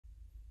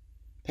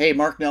Hey,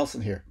 Mark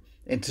Nelson here.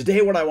 And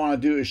today what I want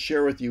to do is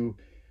share with you,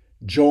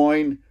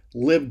 join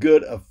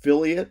LiveGood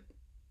affiliate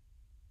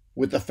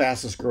with the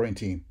fastest growing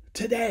team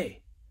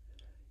today.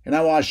 And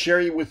I want to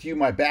share with you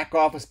my back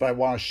office, but I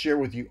want to share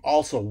with you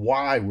also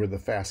why we're the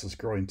fastest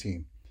growing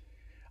team.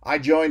 I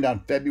joined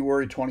on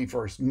February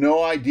 21st.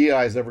 No idea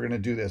I was ever going to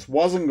do this.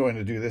 Wasn't going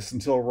to do this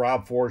until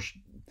Rob Forsch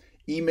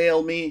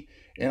emailed me,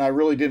 and I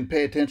really didn't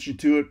pay attention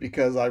to it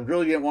because I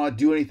really didn't want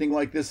to do anything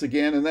like this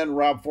again. And then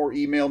Rob Forsch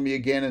emailed me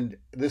again, and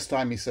this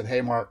time he said,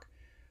 hey, Mark,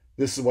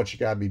 this is what you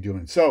got to be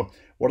doing. So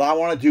what I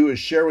want to do is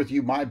share with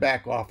you my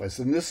back office,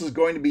 and this is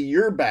going to be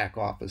your back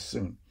office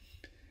soon.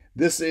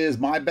 This is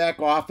my back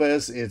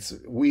office.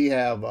 We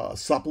have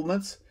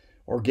supplements,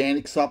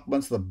 organic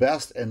supplements, the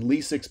best and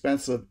least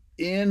expensive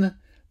in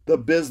the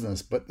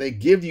business, but they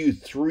give you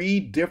 3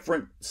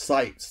 different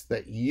sites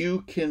that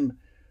you can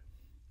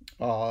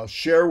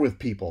share with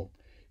people.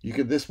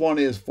 This one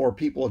is for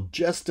people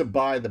just to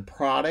buy the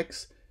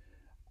products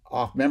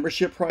off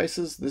membership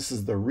prices. This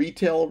is the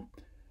retail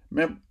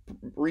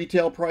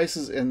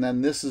prices, and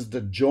then this is to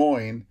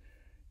join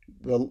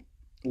the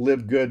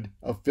LiveGood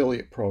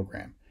affiliate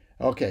program.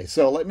 Okay,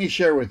 so let me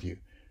share with you.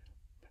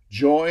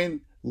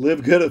 Join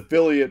LiveGood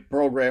affiliate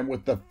program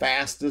with the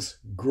fastest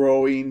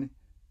growing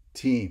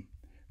team.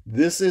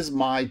 This is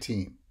my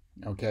team,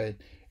 okay?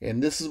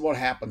 And this is what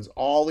happens.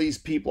 All these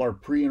people are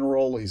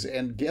pre-enrollees,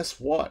 and guess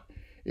what?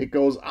 It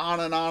goes on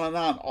and on and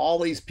on. All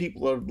these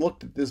people have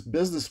looked at this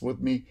business with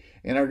me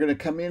and are going to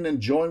come in and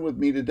join with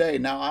me today.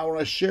 Now, I want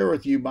to share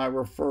with you my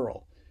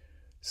referral.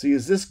 See,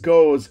 as this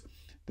goes,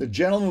 the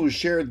gentleman who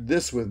shared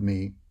this with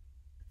me,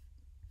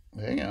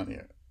 hang on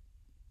here,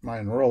 my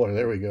enroller,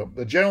 there we go.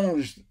 The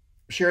gentleman who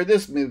shared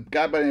this with me, a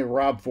guy by the name of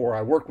Rob Forsch.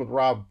 I worked with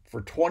Rob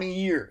for 20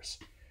 years.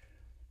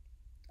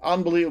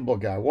 Unbelievable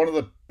guy. One of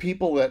the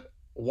people that,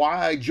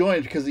 why I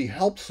joined, because he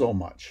helps so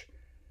much.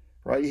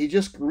 Right? He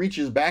just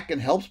reaches back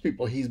and helps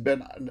people. He's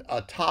been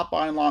a top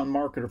online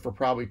marketer for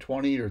probably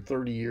 20 or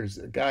 30 years.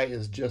 The guy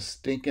is just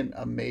stinking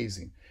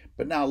amazing.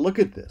 But now look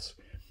at this.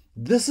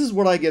 This is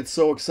what I get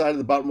so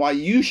excited about, and why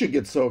you should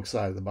get so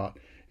excited about,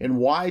 and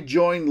why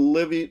join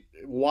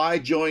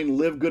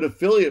LiveGood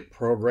affiliate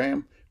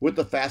program with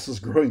the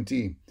fastest growing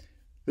team.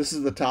 This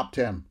is the top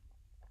 10.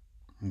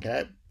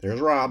 Okay, there's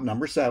Rob,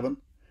 number 7.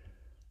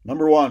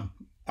 Number 1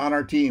 on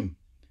our team.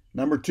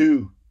 Number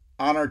 2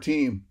 on our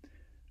team.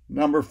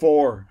 Number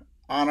 4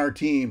 on our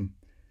team.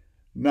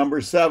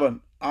 Number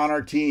 7 on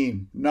our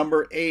team.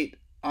 Number 8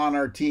 on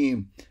our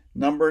team.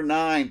 Number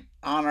 9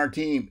 on our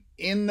team.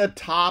 In the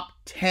top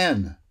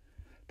 10,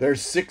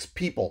 there's 6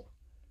 people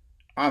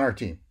on our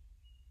team.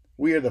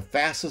 We are the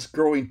fastest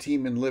growing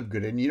team in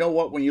LiveGood. And you know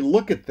what? When you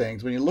look at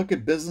things, when you look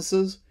at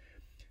businesses,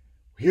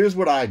 here's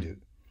what I do.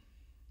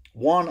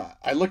 1,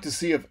 I look to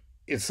see if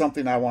it's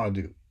something I want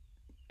to do.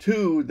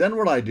 2, then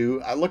what I do,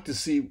 I look to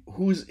see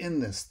who's in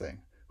this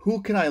thing.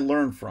 Who can I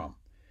learn from?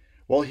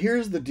 Well,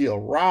 here's the deal.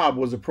 Rob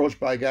was approached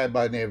by a guy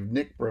by the name of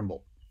Nick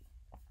Brimble.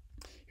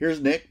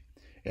 Here's Nick,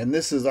 and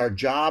this is our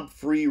Job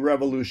Free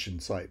Revolution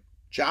site.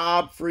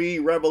 Job Free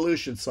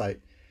Revolution site.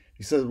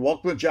 He says,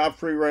 welcome to Job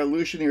Free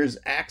Revolution. Here's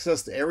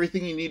access to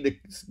everything you need to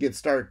get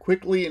started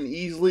quickly and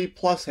easily,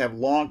 plus have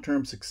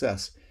long-term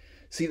success.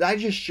 See, I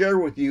just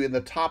shared with you in the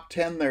top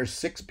 10, there's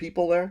 6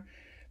 people there.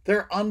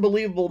 They're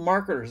unbelievable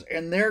marketers,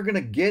 and they're going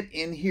to get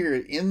in here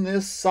in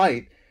this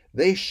site.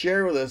 They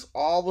share with us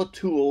all the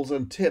tools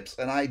and tips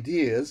and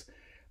ideas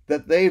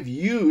that they've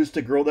used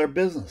to grow their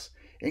business.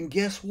 And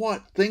guess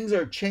what? Things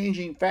are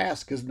changing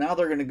fast, because now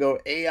they're going to go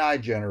AI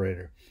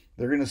generator.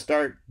 They're going to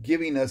start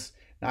giving us,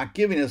 not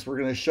giving us, we're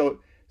going to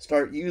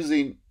start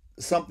using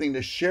something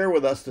to share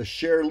with us, to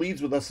share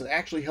leads with us, and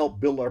actually help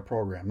build our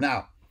program.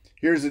 Now,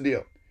 here's the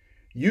deal.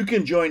 You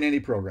can join any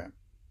program.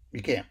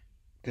 You can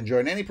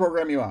join any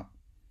program you want.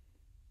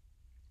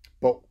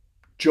 But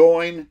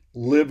join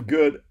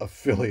LiveGood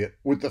affiliate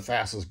with the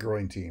fastest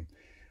growing team.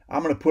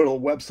 I'm going to put a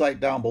website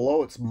down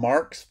below. It's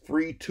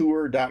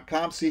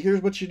marksfreetour.com. See,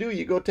 here's what you do.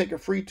 You go take a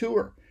free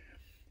tour.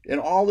 And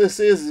all this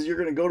is you're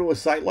going to go to a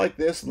site like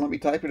this, and let me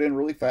type it in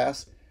really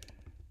fast.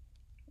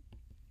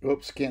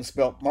 Oops, can't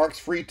spell.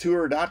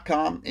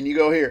 marksfreetour.com, and you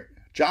go here.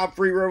 Job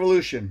Free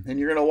Revolution, and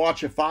you're going to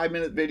watch a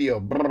 5-minute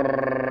video.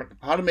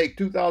 How to make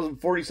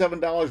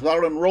 $2,047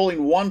 without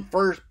enrolling one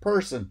first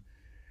person.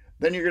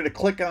 Then you're going to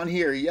click on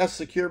here, yes,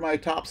 secure my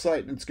top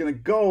site, and it's going to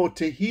go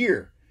to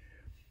here.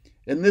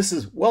 And this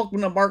is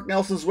welcome to Mark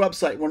Nelson's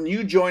website. When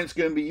you join, it's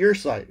going to be your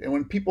site. And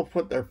when people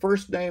put their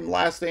first name,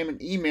 last name, and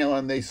email,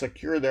 and they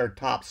secure their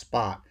top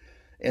spot.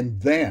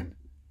 And then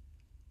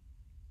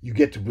you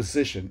get to a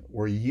position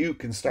where you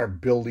can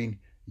start building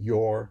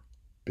your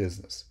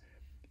business.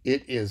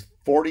 It is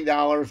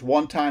 $40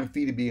 one-time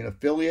fee to be an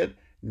affiliate,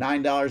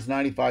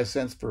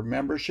 $9.95 for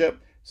membership.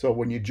 So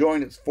when you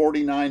join, it's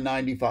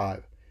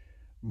 $49.95.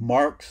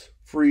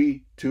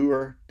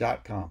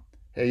 marksfreetour.com.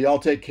 Hey, y'all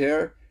take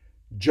care.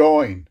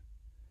 Join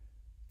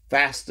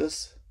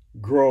fastest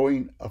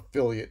growing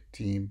affiliate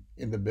team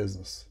in the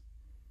business.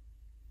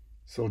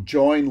 So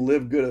join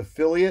LiveGood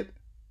affiliate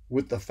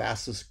with the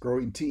fastest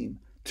growing team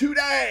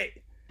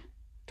today.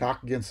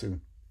 Talk again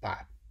soon.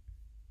 Bye.